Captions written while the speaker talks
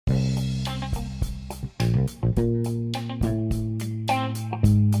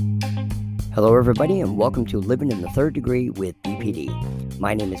Hello everybody and welcome to Living in the Third Degree with BPD.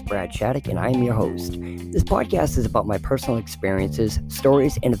 My name is Brad Shattuck and I am your host. This podcast is about my personal experiences,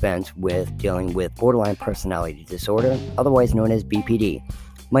 stories, and events with dealing with borderline personality disorder, otherwise known as BPD.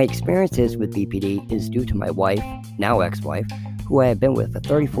 My experiences with BPD is due to my wife, now ex-wife, who I have been with for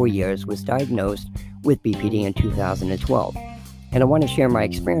 34 years, was diagnosed with BPD in 2012. And I want to share my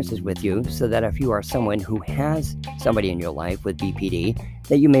experiences with you so that if you are someone who has somebody in your life with BPD,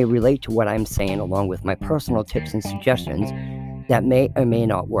 that you may relate to what I'm saying along with my personal tips and suggestions that may or may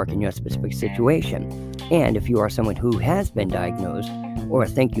not work in your specific situation. And if you are someone who has been diagnosed or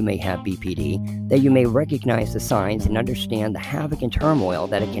think you may have BPD, that you may recognize the signs and understand the havoc and turmoil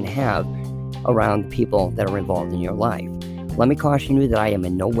that it can have around the people that are involved in your life. Let me caution you that I am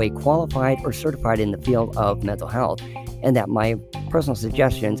in no way qualified or certified in the field of mental health, and that my personal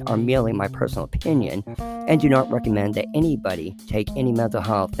suggestions are merely my personal opinion and do not recommend that anybody take any mental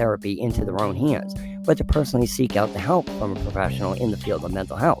health therapy into their own hands, but to personally seek out the help from a professional in the field of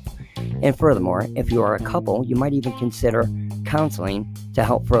mental health. And furthermore, if you are a couple, you might even consider counseling to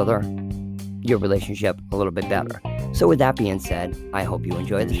help further your relationship a little bit better. So with that being said, I hope you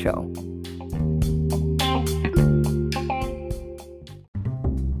enjoy the show.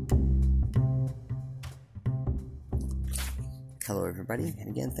 Hello everybody, and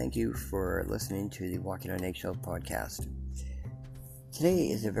again thank you for listening to the Walking on Eggshells podcast. Today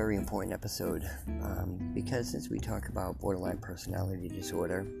is a very important episode because since we talk about borderline personality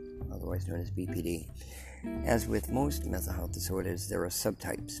disorder, otherwise known as BPD, as with most mental health disorders, there are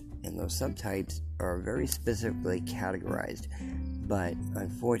subtypes, and those subtypes are very specifically categorized, but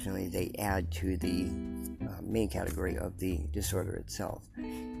unfortunately they add to the main category of the disorder itself.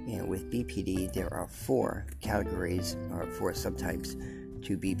 And with BPD, there are four categories, or four subtypes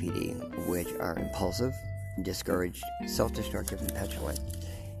to BPD, which are impulsive, discouraged, self-destructive, and petulant.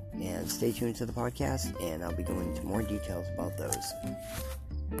 And stay tuned to the podcast, and I'll be going into more details about those.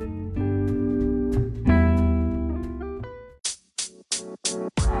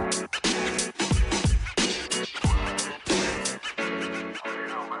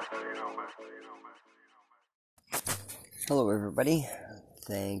 Hello everybody.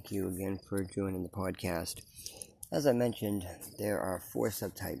 Thank you again for joining the podcast. As I mentioned, there are four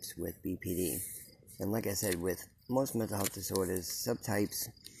subtypes with BPD. And like I said, with most mental health disorders, subtypes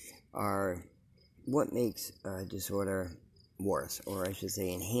are what makes a disorder worse, or I should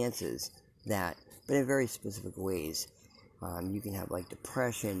say enhances that, but in very specific ways. You can have like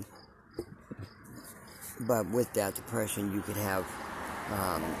depression, but with that depression you could have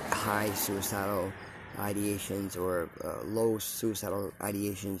high suicidal ideations or low suicidal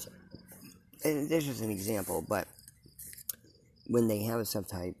ideations. And this is an example, but when they have a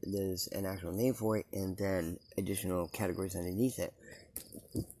subtype, there's an actual name for it and then additional categories underneath it.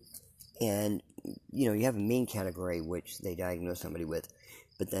 And you have a main category which they diagnose somebody with,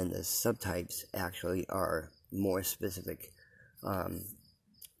 but then the subtypes actually are more specific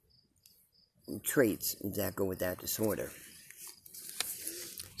traits that go with that disorder.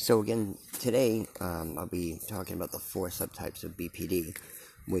 So again, today I'll be talking about the four subtypes of BPD,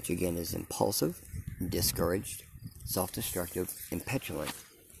 which again is impulsive, discouraged, self-destructive, and petulant.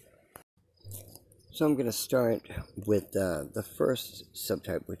 So I'm going to start with the first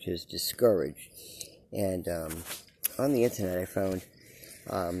subtype, which is discouraged. And on the internet I found,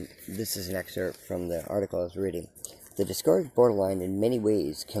 this is an excerpt from the article I was reading. The discouraged borderline in many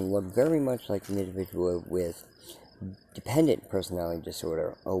ways can look very much like an individual with dependent personality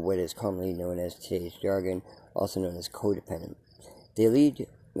disorder, or what is commonly known as today's jargon, also known as codependent.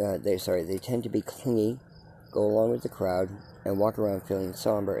 They tend to be clingy, go along with the crowd, and walk around feeling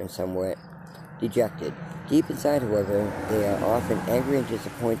somber and somewhat dejected. Deep inside, however, they are often angry and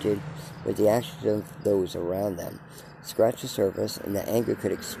disappointed with the actions of those around them. Scratch the surface, and the anger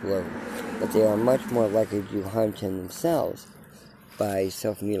could explode, but they are much more likely to do harm to themselves by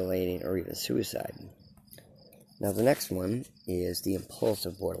self-mutilating or even suicide. Now the next one is the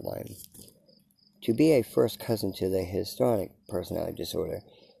impulsive borderline. To be a first cousin to the histrionic personality disorder,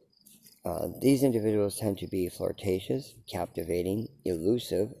 these individuals tend to be flirtatious, captivating,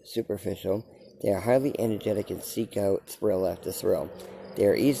 elusive, superficial. They are highly energetic and seek out thrill after thrill. They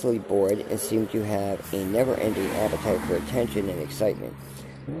are easily bored and seem to have a never-ending appetite for attention and excitement.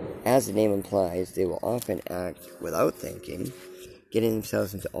 As the name implies, they will often act without thinking, getting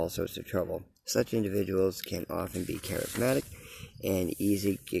themselves into all sorts of trouble. Such individuals can often be charismatic and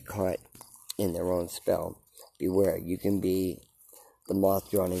easily get caught in their own spell. Beware, you can be the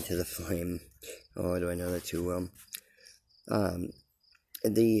moth drawn into the flame. Oh, do I know that too well?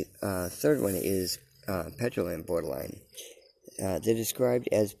 The third one is petulant borderline. They're described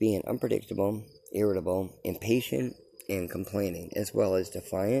as being unpredictable, irritable, impatient, and complaining, as well as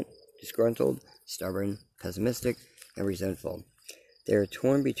defiant, disgruntled, stubborn, pessimistic, and resentful. They are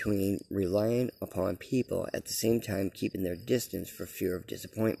torn between relying upon people at the same time keeping their distance for fear of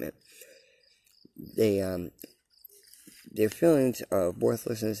disappointment. Their feelings of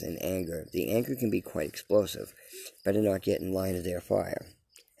worthlessness and anger. The anger can be quite explosive, but do not get in line of their fire.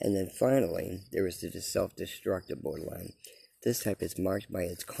 And then finally, there is the self-destructive borderline. This type is marked by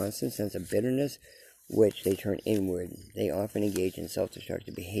its constant sense of bitterness, which they turn inward. They often engage in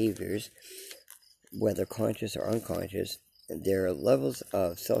self-destructive behaviors, whether conscious or unconscious. Their levels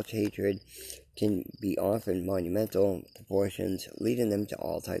of self-hatred can be often monumental proportions, leading them to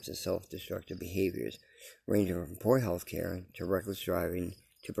all types of self-destructive behaviors, ranging from poor health care to reckless driving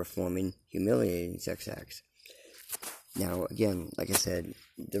to performing humiliating sex acts. Now, again, like I said,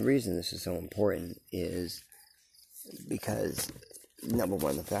 the reason this is so important is because, number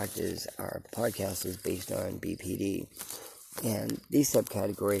one, the fact is our podcast is based on BPD, and these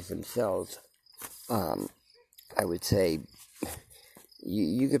subcategories themselves, I would say,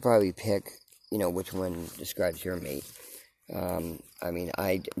 you could probably pick, which one describes your mate.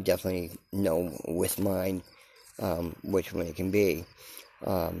 I definitely know with mine which one it can be.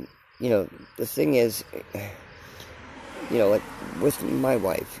 The thing is, like with my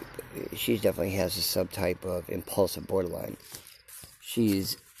wife, she definitely has a subtype of impulsive borderline.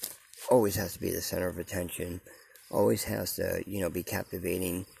 She's always has to be the center of attention, always has to, be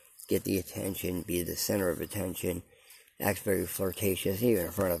captivating, get the attention, be the center of attention, acts very flirtatious, even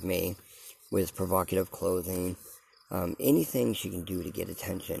in front of me, with provocative clothing, anything she can do to get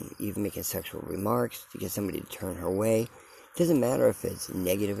attention, even making sexual remarks to get somebody to turn her way. It doesn't matter if it's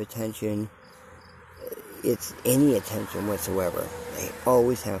negative attention, it's any attention whatsoever. They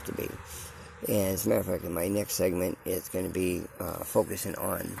always have to be. And as a matter of fact, in my next segment, it's going to be focusing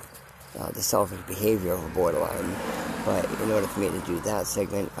on the selfish behavior of a borderline. But in order for me to do that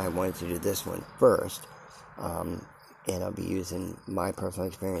segment, I wanted to do this one first. And I'll be using my personal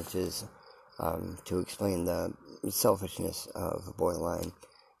experiences to explain the selfishness of a borderline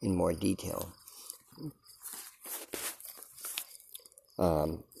in more detail.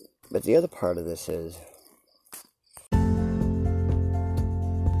 But the other part of this is,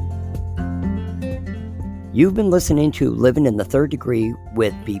 you've been listening to Living in the Third Degree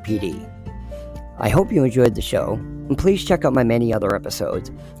with BPD. I hope you enjoyed the show, and please check out my many other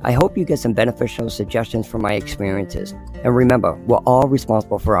episodes. I hope you get some beneficial suggestions from my experiences. And remember, we're all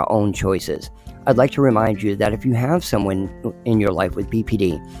responsible for our own choices. I'd like to remind you that if you have someone in your life with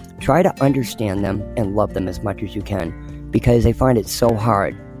BPD, try to understand them and love them as much as you can, because they find it so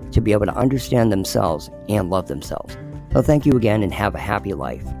hard to be able to understand themselves and love themselves. So thank you again, and have a happy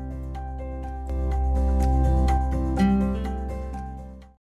life.